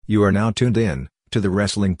You are now tuned in to the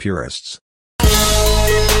Wrestling Purists.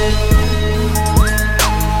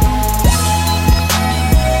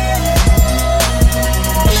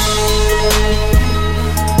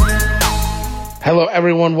 Hello,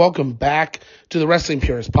 everyone. Welcome back to the Wrestling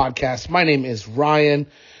Purists podcast. My name is Ryan.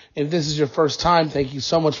 If this is your first time, thank you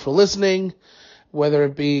so much for listening, whether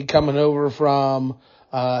it be coming over from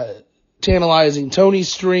channelizing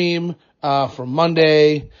Tony's stream from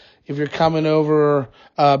Monday, if you're coming over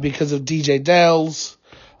because of DJ Dell's,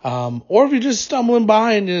 or if you're just stumbling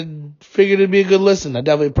by and figured it'd be a good listen. I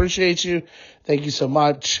definitely appreciate you. Thank you so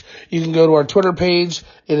much. You can go to our Twitter page.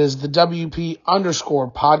 It is the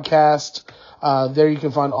WP_podcast. There you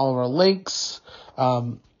can find all of our links.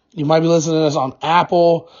 You might be listening to us on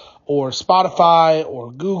Apple or Spotify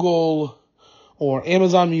or Google or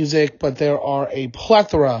Amazon Music, but there are a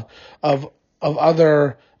plethora of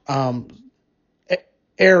other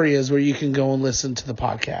areas where you can go and listen to the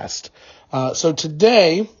podcast. So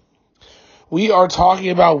today we are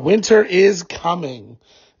talking about Winter is Coming.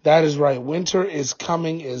 That is right. Winter is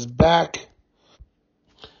Coming is back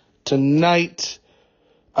tonight.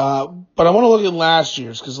 But I want to look at last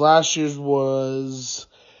year's because last year's was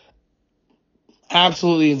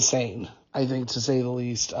absolutely insane, I think, to say the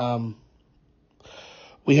least.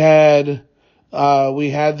 We had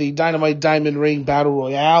the Dynamite Diamond Ring Battle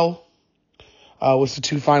Royale, which the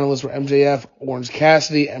two finalists were MJF, Orange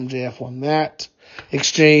Cassidy. MJF won that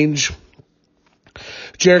exchange.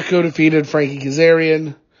 Jericho defeated Frankie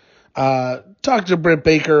Kazarian. Dr. Britt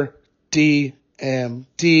Baker,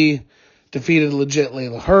 DMD, defeated Legit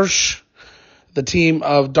Layla Hirsch. The team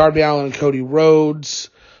of Darby Allin and Cody Rhodes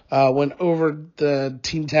went over the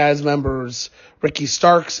Team Taz members Ricky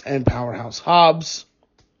Starks and Powerhouse Hobbs,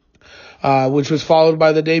 which was followed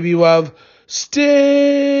by the debut of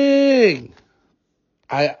Sting.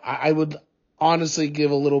 I would honestly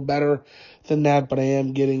give a little better than that, but I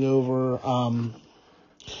am getting over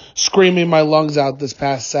screaming my lungs out this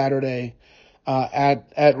past Saturday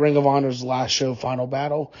at Ring of Honor's last show, Final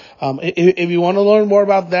Battle. If you want to learn more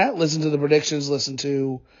about that, listen to the predictions, listen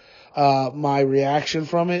to my reaction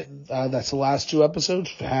from it. That's the last two episodes.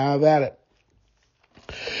 Have at it.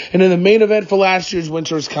 And then the main event for last year's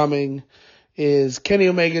Winter is Coming is Kenny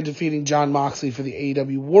Omega defeating Jon Moxley for the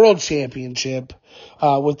AEW World Championship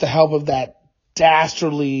with the help of that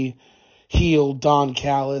dastardly heel Don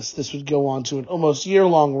Callis. This would go on to an almost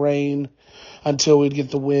year-long reign until we'd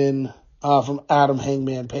get the win from Adam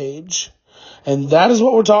Hangman Page. And that is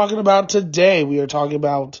what we're talking about today. We are talking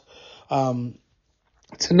about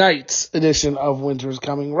tonight's edition of Winter is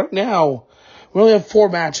Coming. Right now, we only have 4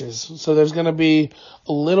 matches, so there's going to be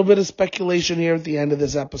a little bit of speculation here at the end of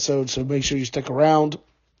this episode, so make sure you stick around.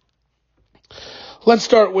 Let's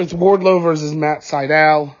start with Wardlow versus Matt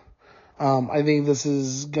Sydal. I think this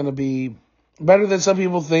is going to be better than some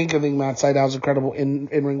people think. I think Matt Sydal's a credible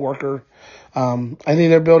in-ring worker. I think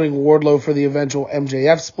they're building Wardlow for the eventual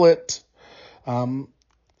MJF split. I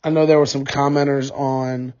know there were some commenters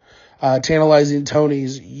on Tantalizing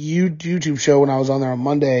Tony's YouTube show when I was on there on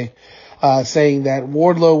Monday, saying that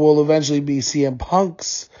Wardlow will eventually be CM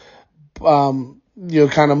Punk's,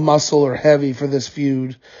 kind of muscle or heavy for this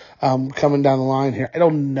feud, coming down the line here. I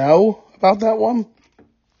don't know about that one.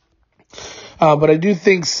 But I do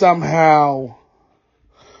think somehow,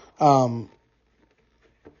 Wardlow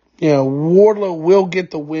will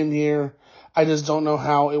get the win here. I just don't know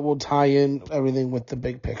how it will tie in everything with the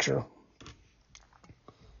big picture.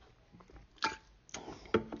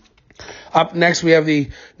 Up next, we have the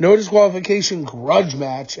no disqualification grudge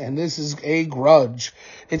match, and this is a grudge.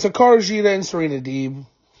 It's Hikaru Shida and Serena Deeb.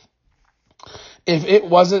 If it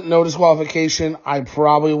wasn't no disqualification, I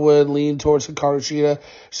probably would lean towards Hikaru Shida.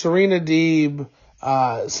 Serena Deeb,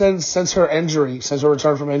 since her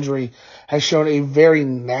return from injury, has shown a very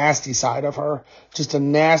nasty side of her. Just a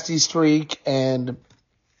nasty streak, and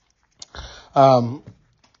this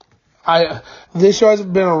show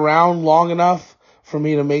hasn't been around long enough for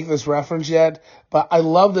me to make this reference yet, but I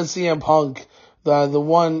love that CM Punk, the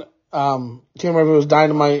one, can't remember if it was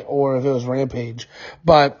Dynamite or if it was Rampage,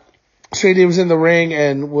 but Shady was in the ring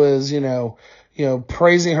and was,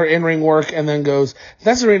 praising her in-ring work, and then goes,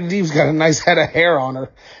 "That's Serena Deeb's got a nice head of hair on her."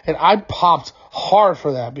 And I popped hard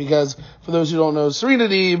for that because, for those who don't know, Serena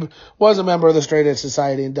Deeb was a member of the Straight Edge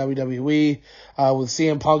Society in WWE, with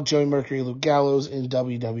CM Punk, Joey Mercury, Luke Gallows in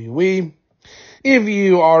WWE. If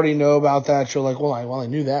you already know about that, you're like, well, I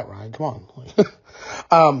knew that, Ryan. Come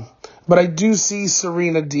on. But I do see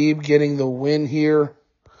Serena Deeb getting the win here.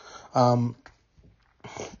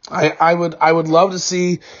 I would love to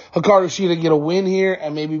see Hikaru Shida get a win here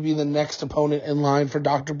and maybe be the next opponent in line for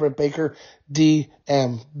Dr. Britt Baker,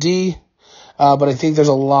 DMD. But I think there's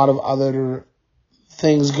a lot of other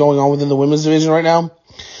things going on within the women's division right now.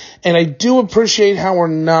 And I do appreciate how we're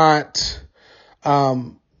not,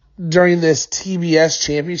 during this TBS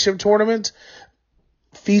championship tournament,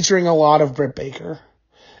 featuring a lot of Britt Baker.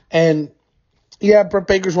 And yeah, Britt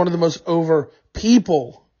Baker's one of the most over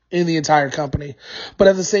people in the entire company. But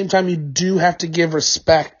at the same time, you do have to give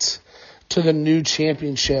respect to the new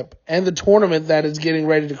championship and the tournament that is getting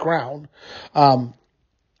ready to crown. So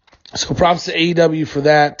props to AEW for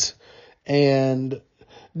that. And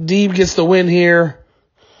Deeb gets the win here.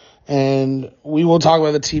 And we will talk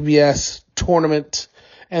about the TBS tournament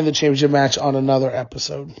and the championship match on another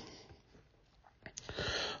episode.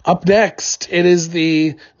 Up next, it is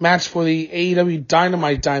the match for the AEW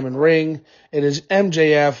Dynamite Diamond Ring. It is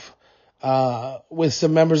MJF with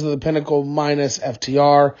some members of the Pinnacle minus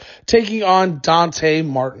FTR taking on Dante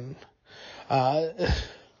Martin.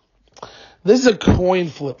 This is a coin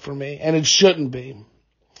flip for me, and it shouldn't be.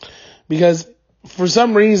 Because for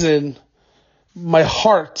some reason, my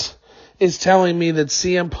heart is telling me that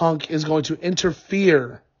CM Punk is going to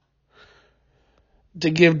interfere to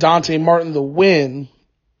give Dante Martin the win.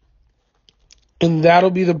 And that'll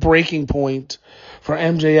be the breaking point for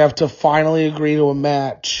MJF to finally agree to a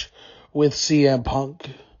match with CM Punk.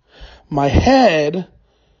 My head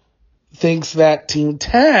thinks that Team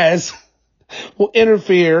Taz will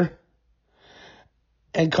interfere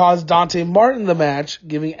and cause Dante Martin the match,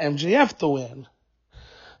 giving MJF the win.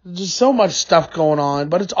 There's just so much stuff going on,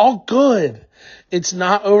 but it's all good. It's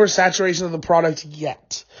not oversaturation of the product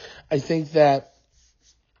yet. I think that,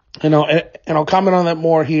 and I'll comment on that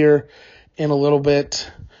more here in a little bit.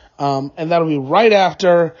 And that'll be right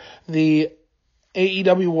after the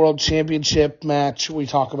AEW World Championship match we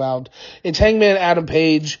talk about. It's Hangman Adam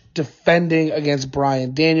Page defending against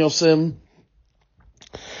Bryan Danielson.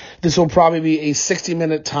 This will probably be a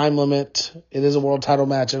 60-minute time limit. It is a world title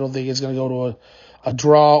match. I don't think it's going to go to a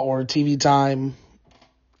draw or a TV time.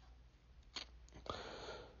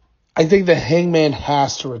 I think the Hangman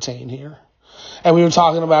has to retain here. And we were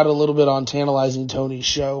talking about it a little bit on Tantalizing Tony's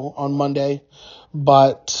show on Monday.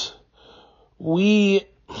 But we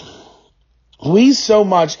so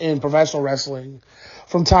much in professional wrestling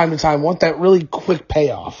from time to time want that really quick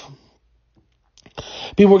payoff.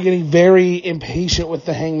 People are getting very impatient with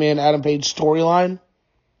the Hangman Adam Page storyline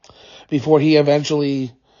before he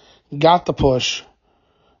eventually got the push,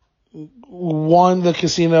 won the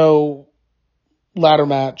casino ladder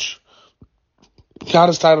match, got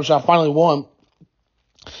his title shot, finally won.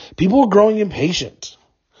 People are growing impatient.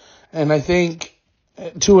 And I think,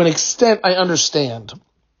 to an extent, I understand.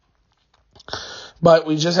 But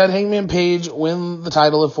we just had Hangman Page win the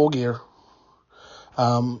title at Full Gear.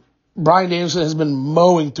 Bryan Danielson has been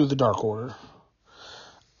mowing through the Dark Order.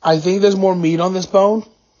 I think there's more meat on this bone.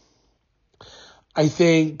 I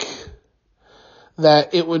think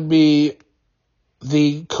that it would be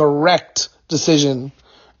the correct decision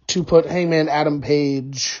to put Hangman Adam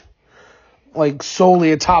Page like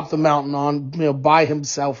solely atop the mountain on, by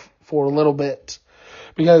himself for a little bit.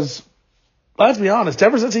 Because let's be honest,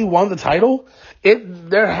 ever since he won the title,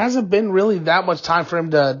 there hasn't been really that much time for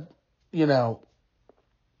him to,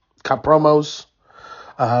 cut promos,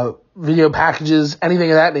 video packages,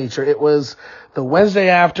 anything of that nature. It was the Wednesday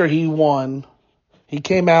after he won. He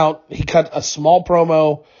came out, he cut a small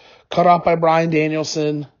promo, cut off by Bryan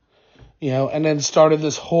Danielson, and then started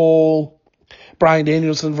this whole Bryan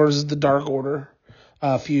Danielson versus the Dark Order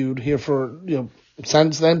feud here for,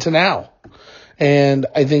 since then to now. And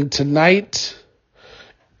I think tonight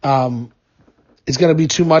is going to be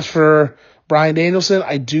too much for Bryan Danielson.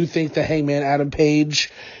 I do think the Hangman Adam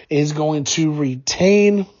Page is going to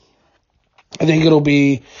retain. I think it'll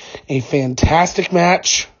be a fantastic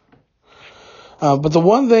match. But the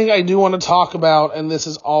one thing I do want to talk about, and this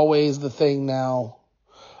is always the thing now,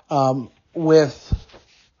 with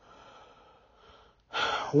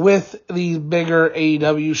these bigger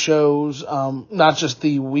AEW shows, not just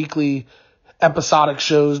the weekly episodic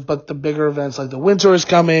shows, but the bigger events like the Winter is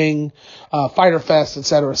coming, Fyter Fest,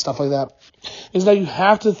 etc., stuff like that, is that you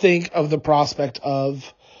have to think of the prospect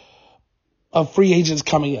of free agents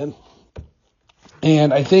coming in.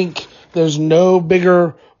 And I think there's no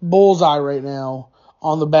bigger bullseye right now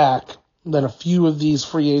on the back than a few of these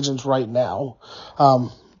free agents right now.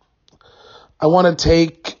 I want to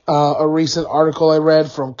take a recent article I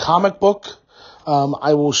read from Comic Book.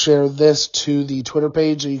 I will share this to the Twitter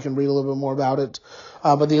page so you can read a little bit more about it.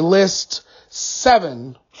 But they list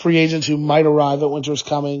 7 free agents who might arrive at Winter's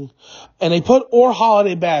Coming. And they put or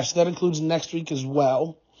Holiday Bash. That includes next week as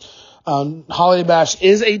well. Holiday Bash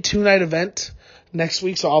is a 2-night event next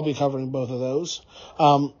week, so I'll be covering both of those.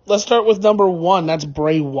 Let's start with number 1. That's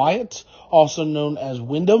Bray Wyatt, also known as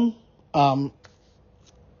Wyndham. I'm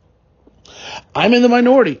in the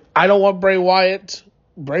minority. I don't want Bray Wyatt,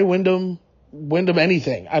 Wyndham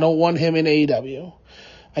anything. I don't want him in AEW.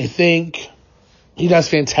 I think he does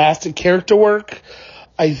fantastic character work.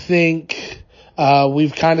 I think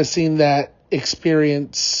we've kind of seen that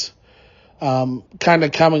experience kind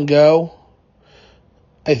of come and go.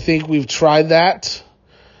 I think we've tried that.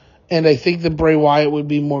 And I think that Bray Wyatt would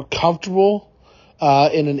be more comfortable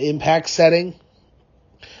in an Impact setting.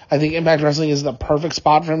 I think Impact Wrestling is the perfect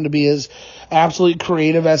spot for him to be as absolutely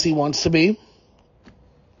creative as he wants to be.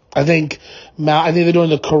 I think they're doing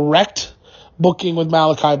the correct booking with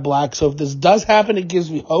Malachi Black. So if this does happen, it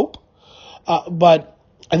gives me hope. But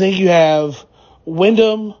I think you have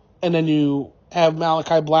Wyndham and then you have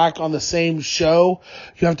Malachi Black on the same show.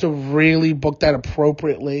 You have to really book that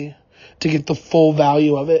appropriately to get the full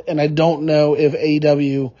value of it. And I don't know if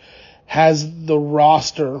AEW has the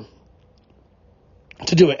roster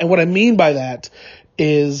to do it. And what I mean by that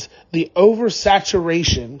is the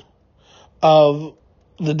oversaturation of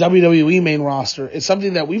the WWE main roster is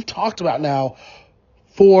something that we've talked about now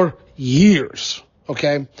for years,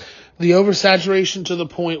 okay? The oversaturation to the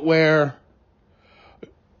point where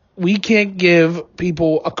we can't give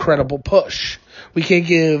people a credible push. We can't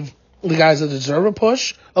give the guys that deserve a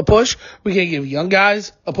push. We can't give young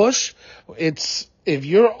guys a push. If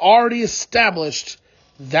you're already established,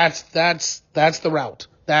 that's the route.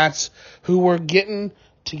 That's who we're getting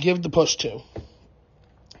to give the push to.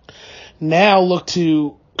 Now look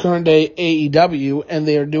to current day AEW, and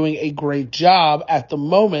they are doing a great job at the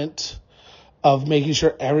moment of making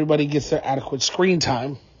sure everybody gets their adequate screen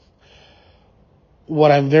time.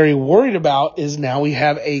 What I'm very worried about is now we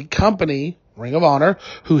have a company, Ring of Honor,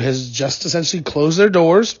 who has just essentially closed their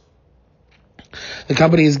doors. The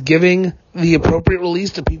company is giving the appropriate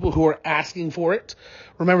release to people who are asking for it.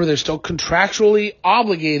 Remember, they're still contractually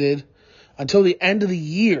obligated until the end of the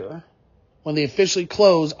year when they officially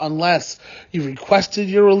close, unless you requested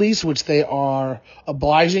your release, which they are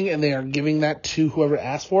obliging, and they are giving that to whoever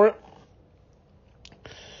asked for it.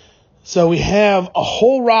 So we have a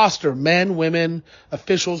whole roster, men, women,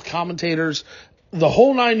 officials, commentators, the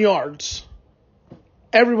whole 9 yards.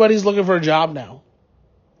 Everybody's looking for a job now.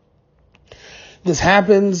 This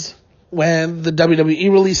happens when the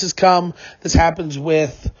WWE releases come. This happens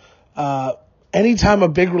with anytime a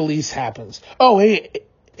big release happens. Oh, hey,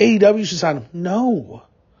 AEW should sign them. No.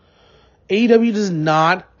 AEW does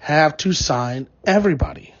not have to sign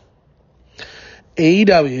everybody.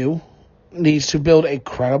 AEW needs to build a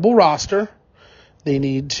credible roster. They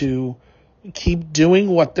need to keep doing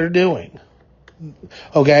what they're doing.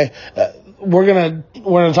 Okay? We're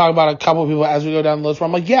gonna talk about a couple of people as we go down the list where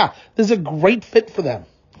I'm like, yeah, this is a great fit for them.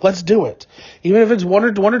 Let's do it. Even if it's one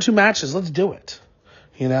or two matches, let's do it.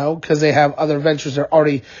 You know, because they have other ventures they're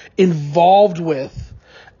already involved with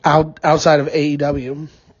outside of AEW.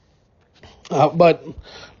 But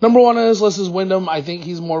number 1 on this list is Wyndham. I think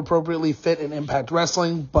he's more appropriately fit in Impact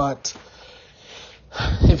Wrestling, but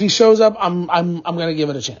if he shows up, I'm gonna give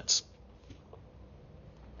it a chance.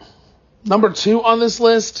 Number 2 on this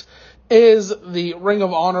list is the Ring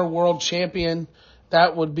of Honor World Champion.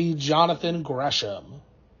 That would be Jonathan Gresham.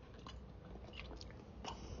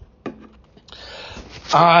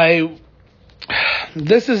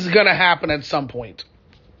 This is going to happen at some point.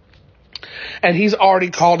 And he's already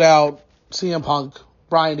called out CM Punk,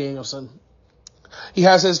 Bryan Danielson. He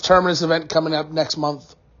has his Terminus event coming up next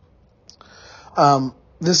month.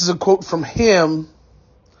 This is a quote from him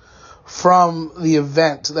from the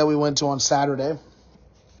event that we went to on Saturday.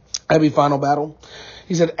 Heavy Final Battle.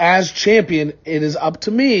 He said, as champion, it is up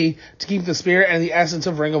to me to keep the spirit and the essence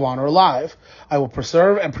of Ring of Honor alive. I will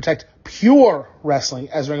preserve and protect pure wrestling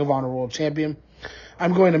as Ring of Honor World Champion.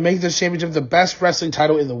 I'm going to make this championship the best wrestling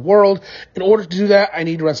title in the world. In order to do that, I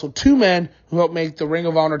need to wrestle 2 men who help make the Ring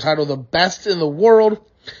of Honor title the best in the world,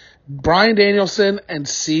 Bryan Danielson and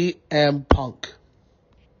CM Punk.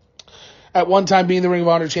 At one time, being the Ring of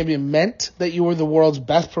Honor champion meant that you were the world's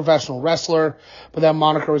best professional wrestler, but that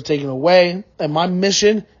moniker was taken away, and my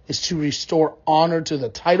mission is to restore honor to the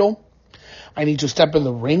title. I need to step in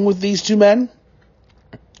the ring with these 2 men.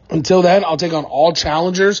 Until then, I'll take on all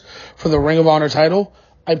challengers for the Ring of Honor title.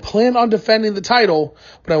 I plan on defending the title,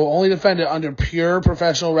 but I will only defend it under pure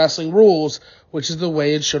professional wrestling rules, which is the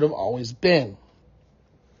way it should have always been.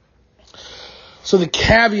 So the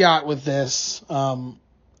caveat with this,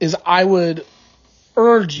 is I would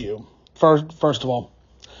urge you, first of all,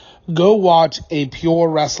 go watch a pure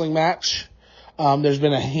wrestling match. There's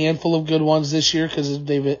been a handful of good ones this year because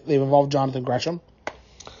they've involved Jonathan Gresham.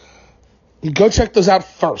 Go check those out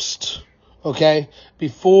first, okay?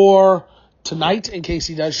 Before tonight, in case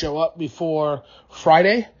he does show up, before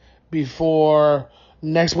Friday, before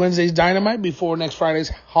next Wednesday's Dynamite, before next Friday's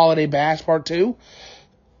Holiday Bash Part 2.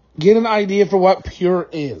 Get an idea for what pure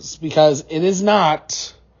is, because it is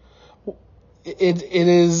not, it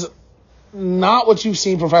is not what you've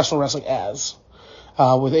seen professional wrestling as,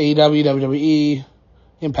 with AEW, WWE,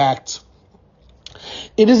 Impact.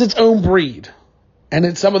 It is its own breed, and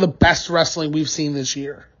it's some of the best wrestling we've seen this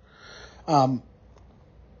year. So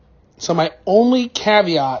my only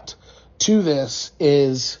caveat to this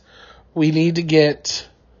is we need to get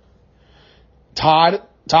Todd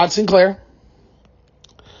Sinclair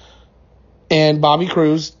and Bobby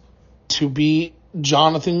Cruz to be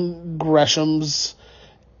Jonathan Gresham's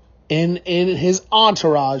in his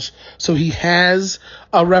entourage, so he has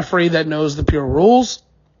a referee that knows the pure rules.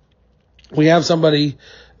 We have somebody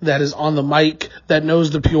that is on the mic that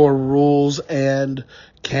knows the pure rules and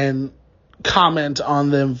can comment on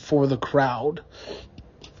them for the crowd.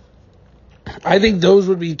 I think those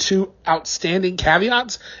would be two outstanding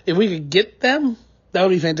caveats. If we could get them, that would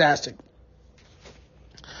be fantastic.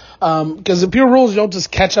 Because the pure rules, you don't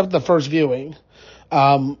just catch up the first viewing.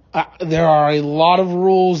 There are a lot of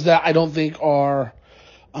rules that I don't think are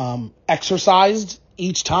exercised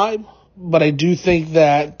each time, but I do think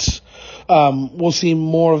that we'll see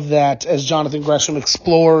more of that as Jonathan Gresham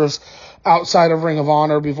explores outside of Ring of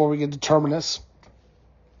Honor before we get to Terminus.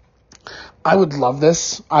 I would love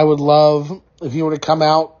this. I would love if he were to come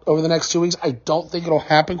out over the next 2 weeks. I don't think it'll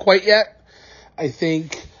happen quite yet. I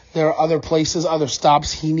think there are other places, other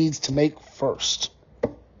stops he needs to make first.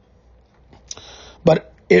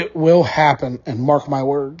 But it will happen, and mark my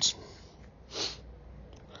words.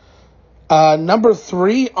 Number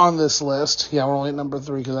 3 on this list. Yeah, we're only at number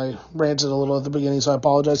 3 because I ranted a little at the beginning, so I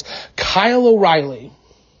apologize. Kyle O'Reilly.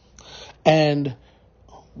 And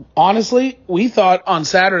honestly, we thought on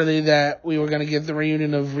Saturday that we were going to get the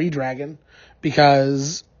reunion of Redragon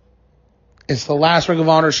because it's the last Ring of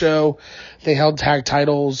Honor show. They held tag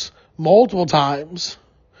titles multiple times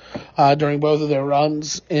during both of their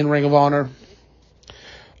runs in Ring of Honor.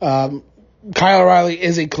 Kyle O'Reilly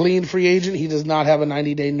is a clean free agent. He does not have a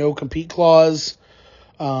 90-day no-compete clause.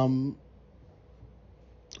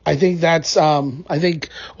 I think that's I think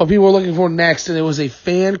what people were looking for next, and it was a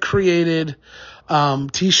fan-created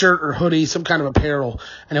T-shirt or hoodie, some kind of apparel,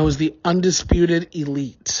 and it was the Undisputed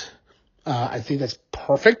Elite. I think that's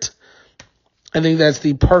perfect. I think that's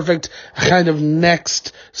the perfect kind of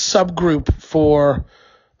next subgroup for,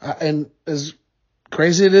 and as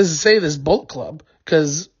crazy it is to say this, Bullet Club,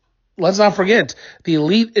 because let's not forget, the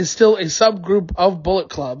Elite is still a subgroup of Bullet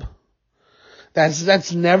Club.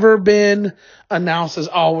 That's never been announced as,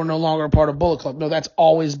 oh, we're no longer a part of Bullet Club. No, that's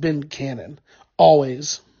always been canon.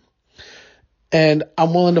 Always. And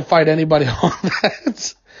I'm willing to fight anybody on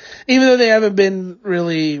that. Even though they haven't been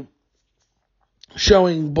really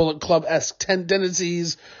showing Bullet Club-esque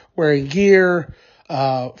tendencies, wearing gear,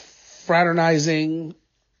 fraternizing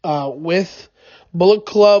with Bullet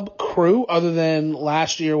Club crew, other than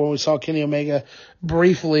last year when we saw Kenny Omega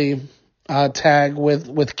briefly tag with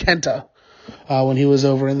Kenta when he was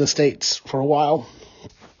over in the States for a while.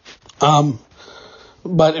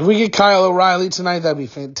 But if we get Kyle O'Reilly tonight, that'd be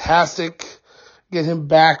fantastic. Get him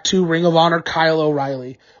back to Ring of Honor Kyle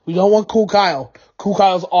O'Reilly. We don't want Cool Kyle. Cool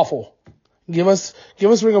Kyle's awful. Give us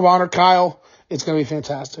Ring of Honor Kyle. It's going to be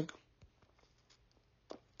fantastic.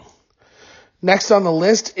 Next on the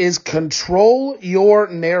list is Control Your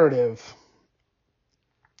Narrative.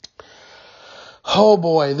 Oh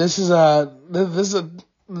boy, this is what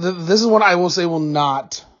I will say will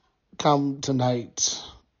not come tonight.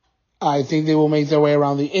 I think they will make their way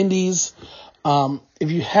around the indies.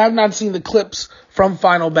 If you have not seen the clips from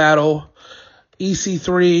Final Battle,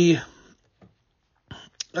 EC3,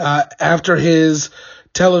 after his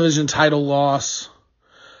television title loss,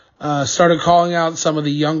 started calling out some of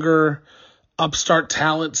the younger upstart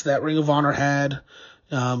talents that Ring of Honor had.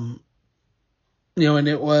 And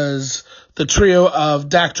it was the trio of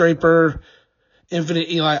Dak Draper, Infinite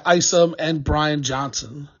Eli Isom, and Brian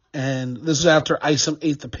Johnson. And this is after Isom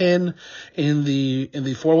ate the pin in the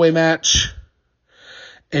 4-way match.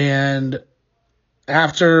 And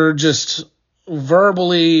after just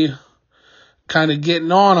verbally kind of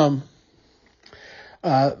getting on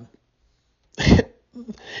him,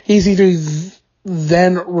 EC3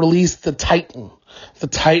 then released the Titan, the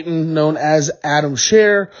Titan known as Adam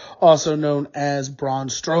Scherr, also known as Braun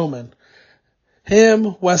Strowman.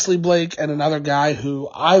 Him, Wesley Blake, and another guy who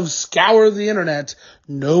I've scoured the internet,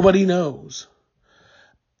 nobody knows.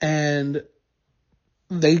 And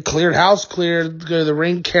they cleared house, cleared the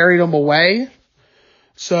ring, carried them away.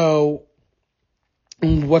 So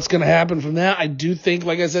what's going to happen from that? I do think,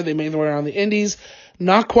 like I said, they made their way around the indies.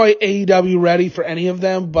 Not quite AEW ready for any of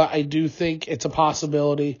them, but I do think it's a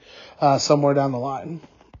possibility somewhere down the line.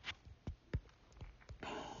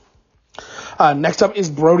 Next up is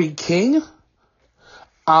Brody King.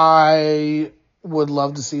 I would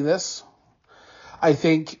love to see this. I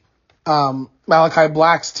think Malachi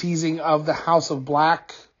Black's teasing of the House of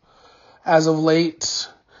Black as of late,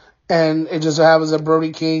 and it just happens that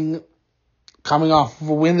Brody King coming off of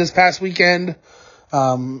a win this past weekend.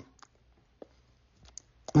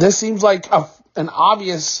 This seems like an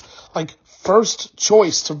obvious first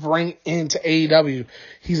choice to bring into AEW.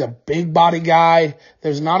 He's a big body guy.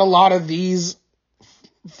 There's not a lot of these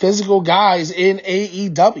physical guys in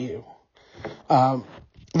AEW.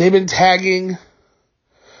 They've been tagging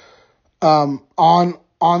on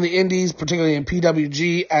the indies, particularly in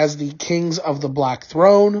PWG, as the Kings of the Black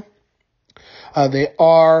Throne. They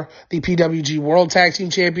are the PWG World Tag Team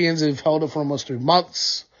Champions. They've held it for almost 3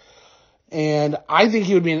 months. And I think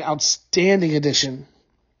he would be an outstanding addition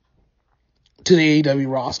to the AEW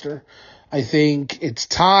roster. I think it's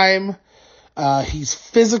time. He's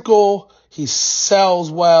physical. He sells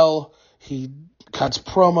well. He cuts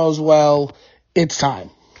promos well. It's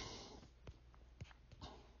time.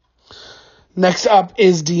 Next up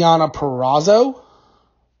is Deonna Purrazzo.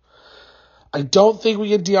 I don't think we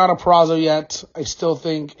get Deonna Purrazzo yet. I still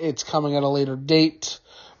think it's coming at a later date.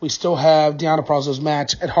 We still have Deonna Purrazzo's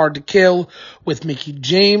match at Hard to Kill with Mickie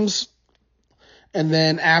James. And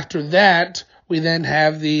then after that, we then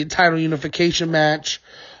have the title unification match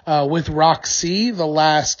with Roxy, the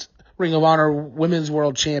last Ring of Honor Women's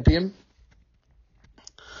World Champion.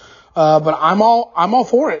 But I'm all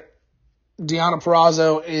for it. Deonna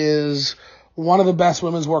Purrazzo is one of the best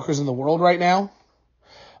women's workers in the world right now.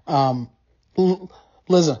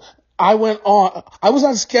 Listen, I was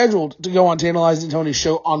not scheduled to go on Tantalizing Tony's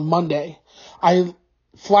show on Monday. I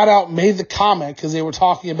flat out made the comment because they were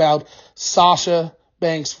talking about Sasha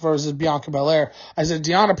Banks versus Bianca Belair. I said,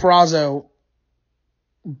 Deonna Purrazzo,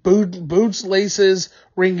 boots, laces,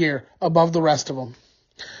 ring gear above the rest of them.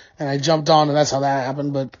 And I jumped on, and that's how that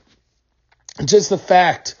happened. But just the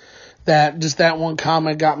fact that just that one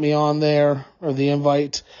comment got me on there, or the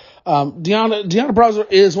invite. Deonna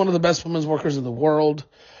Purrazzo is one of the best women's workers in the world.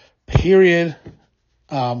 Period.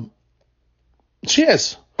 She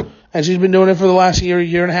is. And she's been doing it for the last year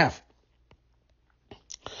and a half.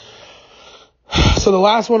 So the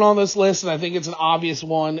last one on this list, and I think it's an obvious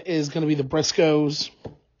one, is going to be the Briscoes.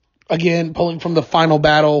 Again, pulling from the Final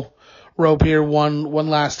Battle rope here one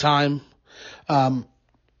last time. The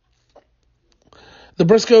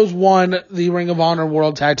Briscoes won the Ring of Honor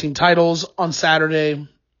World Tag Team titles on Saturday.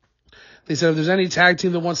 They said if there's any tag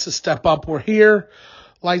team that wants to step up, we're here.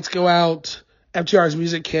 Lights go out. FTR's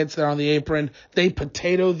music hits. They're on the apron. They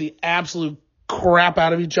potato the absolute crap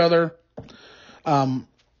out of each other.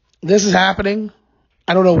 This is happening.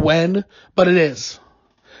 I don't know when, but it is.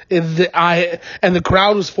 And the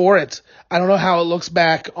crowd was for it. I don't know how it looks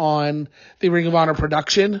back on the Ring of Honor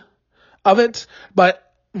production of it,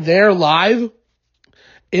 but they're live.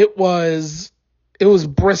 It was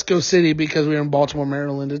Briscoe City because we were in Baltimore,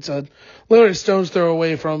 Maryland. It's literally a stone's throw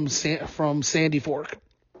away from Sandy Fork.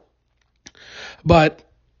 But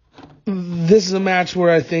this is a match where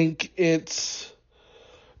I think it's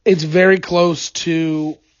very close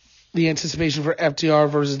to the anticipation for FTR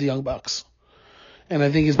versus the Young Bucks. And I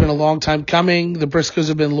think it's been a long time coming. The Briscoes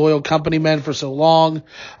have been loyal company men for so long.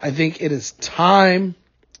 I think it is time.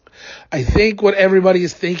 I think what everybody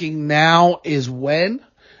is thinking now is when.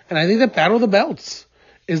 And I think that Battle of the Belts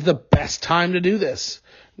is the best time to do this.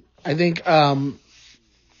 I think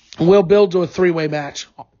we'll build to a 3-way match,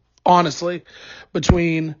 honestly,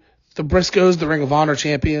 between the Briscoes, the Ring of Honor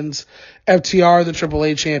champions, FTR, the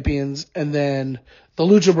AAA champions, and then the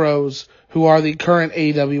Lucha Bros, who are the current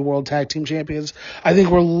AEW World Tag Team champions. I think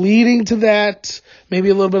we're leading to that. Maybe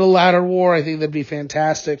a little bit of ladder war. I think that'd be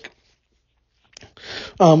fantastic.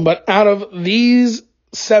 But out of these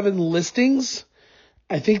 7 listings,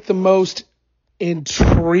 I think the most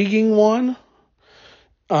intriguing one,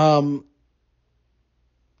 and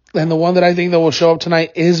the one that I think that will show up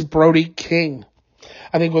tonight, is Brody King.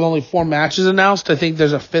 I think with only 4 matches announced, I think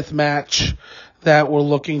there's a 5th match that we're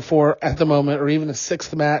looking for at the moment, or even a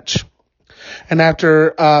 6th match. And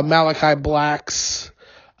after Malachi Black's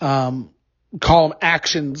call them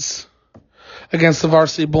actions against the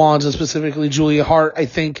Varsity Blondes, and specifically Julia Hart. I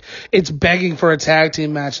think it's begging for a tag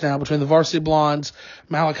team match now between the Varsity Blondes,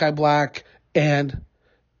 Malachi Black, and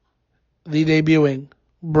the debuting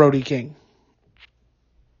Brody King.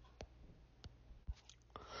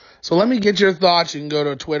 So let me get your thoughts. You can go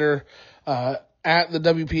to Twitter at the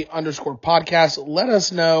WP_podcast. Let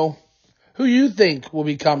us know who you think will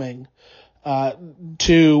be coming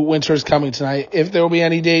to Winter's Coming tonight, if there will be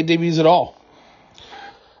any debuts at all.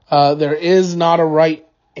 There is not a right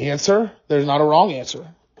answer. There's not a wrong answer.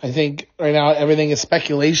 I think right now everything is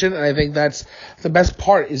speculation, and I think that's the best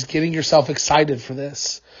part, is getting yourself excited for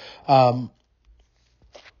this.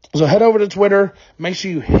 So head over to Twitter. Make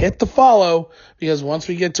sure you hit the follow, because once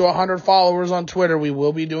we get to 100 followers on Twitter, we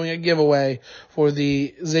will be doing a giveaway for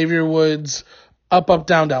the Xavier Woods Up, Up,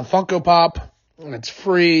 Down, Down Funko Pop. And it's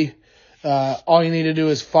free. All you need to do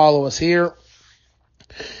is follow us here.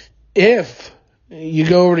 If you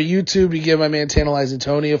go over to YouTube, you give my man Tantalizing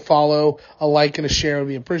Tony a follow, a like, and a share would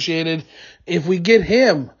be appreciated. If we get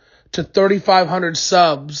him to 3,500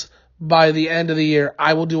 subs by the end of the year,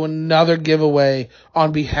 I will do another giveaway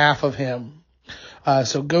on behalf of him.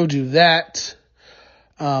 So go do that.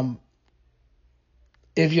 If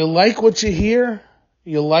you like what you hear,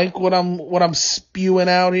 you like what I'm spewing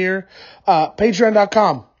out here,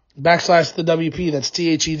 patreon.com/the WP. That's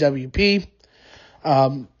THEWP.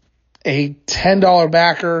 A $10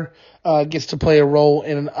 backer gets to play a role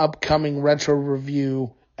in an upcoming retro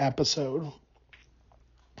review episode.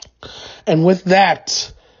 And with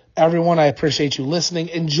that, everyone, I appreciate you listening.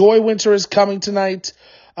 Enjoy Winter is Coming tonight.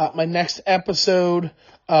 My next episode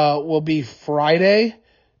will be Friday.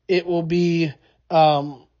 It will be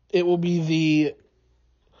the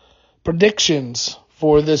predictions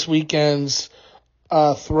for this weekend's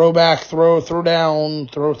throwback.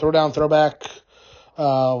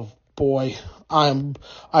 Boy, I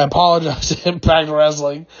apologize to Impact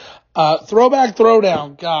Wrestling. Throwback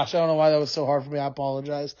Throwdown. Gosh, I don't know why that was so hard for me. I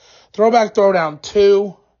apologize. Throwback Throwdown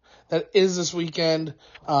 2. That is this weekend.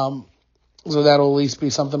 So that'll at least be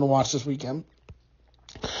something to watch this weekend.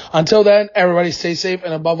 Until then, everybody stay safe,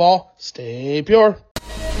 and above all, stay pure.